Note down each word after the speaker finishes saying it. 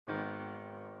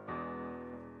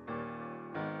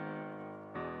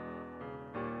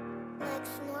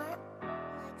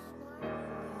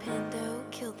Pando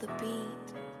killed the beat.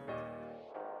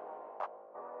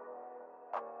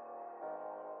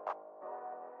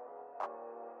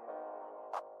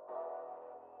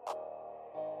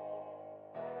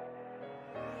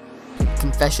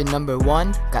 Confession number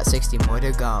 1, got 60 more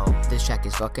to go. This track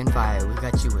is fucking fire, we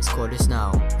got you as cold as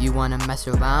snow. You wanna mess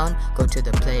around? Go to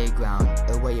the playground.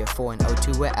 Away you're 4-0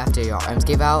 to it after your arms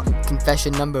gave out.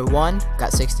 Confession number 1,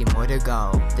 got 60 more to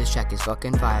go. This track is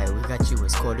fucking fire, we got you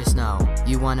as cold as snow.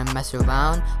 You wanna mess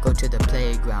around? Go to the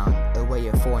playground. Away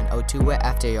you're 4-0 to it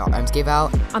after your arms gave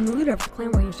out. I'm the leader of the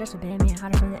clan where he's just a band man.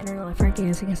 Hide from the internet like Frankie.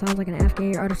 I think it sounds like an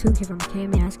FK. Auto 2 kid from a can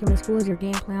man. Ask him at school is your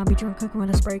game plan. I'll be drunk cooking with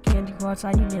a spray can. You go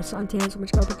outside, you need a suntan. So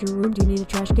much garbage in your room, do you need a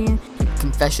trash can?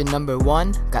 Confession number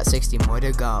 1, got 60 more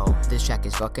to go. This track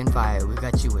is fucking fire, we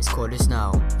got you as cold as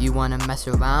snow. You wanna mess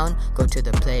around? Go to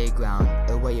the playground.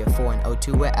 Away you're 4-0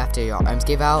 to it after your arms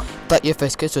gave out. Thought your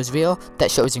first kiss was real? That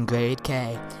shows in grade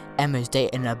K. Emma's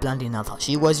dating a blondie now, thought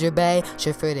she was your bae.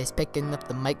 Shforday's picking up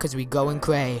the mic cause we going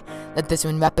cray. Let this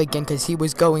one rap again cause he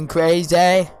was going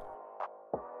crazy.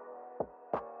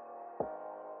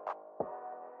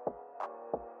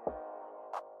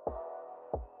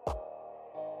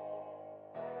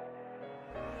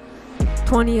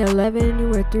 "2011, you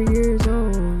were 3 years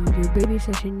old. Your baby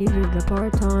said she needed a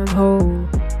part-time hoe.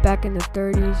 Back in the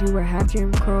 30s, you were half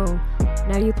Jim Crow.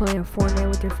 Now you playing Fortnite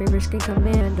with your favorite skin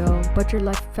commando. But your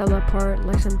life fell apart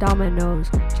like some dominoes.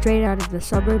 Straight out of the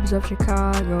suburbs of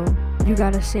Chicago. You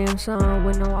got a Samsung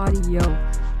with no audio.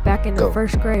 Back in the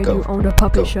first grade, you owned a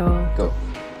puppet show. Go.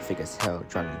 Thick as hell,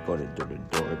 trying to go to door to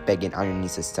door, begging on your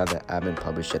knees to sell the album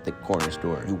published at the corner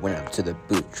store. You went up to the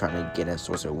booth trying to get a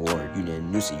source award. You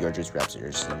didn't know you're just raps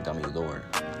or some dummy lord.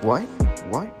 What?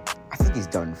 I think he's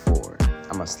done for.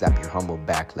 I'ma slap your humble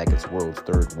back like it's world's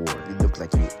 3rd war. You look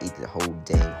like you ate the whole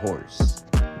dang horse.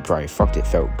 Dry fucked it,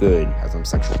 felt good, had some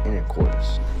sexual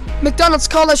intercourse. McDonald's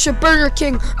call that shit Burger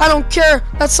King. I don't care,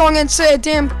 that song ain't say a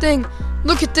damn thing.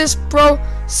 Look at this, bro.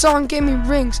 Song gave me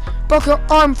rings. Broke your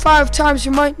arm 5 times,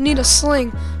 you might need a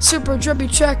sling. Super drippy,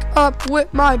 check up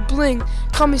with my bling.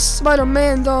 Call me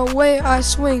Spider-Man the way I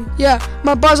swing. Yeah,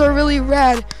 my bars are really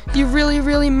rad. You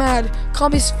really mad. Call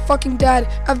me fucking dad.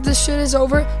 After this shit is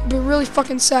over, you'll be really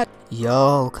fucking sad.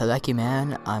 Yo, Kaleki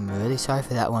man, I'm really sorry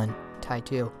for that one. Ty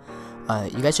too.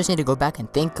 You guys just need to go back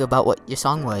and think about what your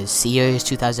song was. Sears,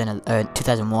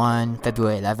 2001,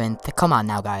 February 11th. Come on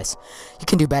now, guys. You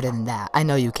can do better than that. I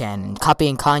know you can.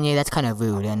 Copying Kanye, that's kind of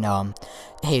rude. And,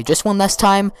 hey, just one last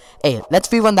time. Hey, let's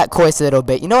rerun that chorus a little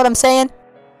bit. You know what I'm saying?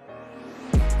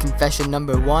 Confession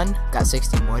number 1, got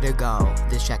 60 more to go.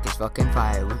 This track is fucking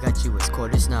fire, we got you as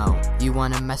cold as snow. You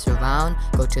wanna mess around?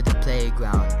 Go to the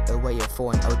playground. Away you're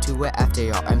 4-0 to it after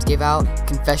your arms gave out.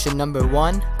 Confession number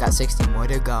 1, got 60 more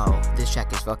to go. This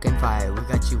track is fucking fire, we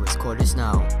got you as cold as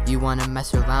snow. You wanna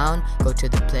mess around? Go to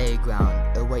the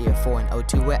playground. Away you're 4-0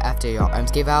 to it after your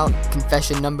arms gave out.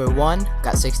 Confession number 1,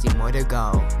 got 60 more to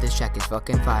go. This track is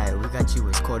fucking fire, we got you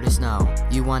as cold as snow.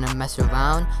 You wanna mess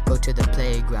around? Go to the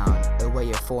playground. Away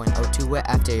you're 4-0 to it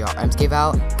after your arms gave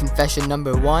out. Confession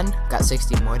number 1, got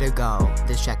 60 more to go.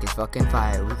 This track is fucking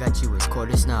fire, we got you as cold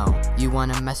as snow. You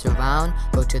wanna mess around?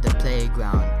 Go to the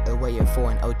playground. Away you're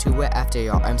 4-0 to it after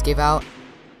your arms gave out.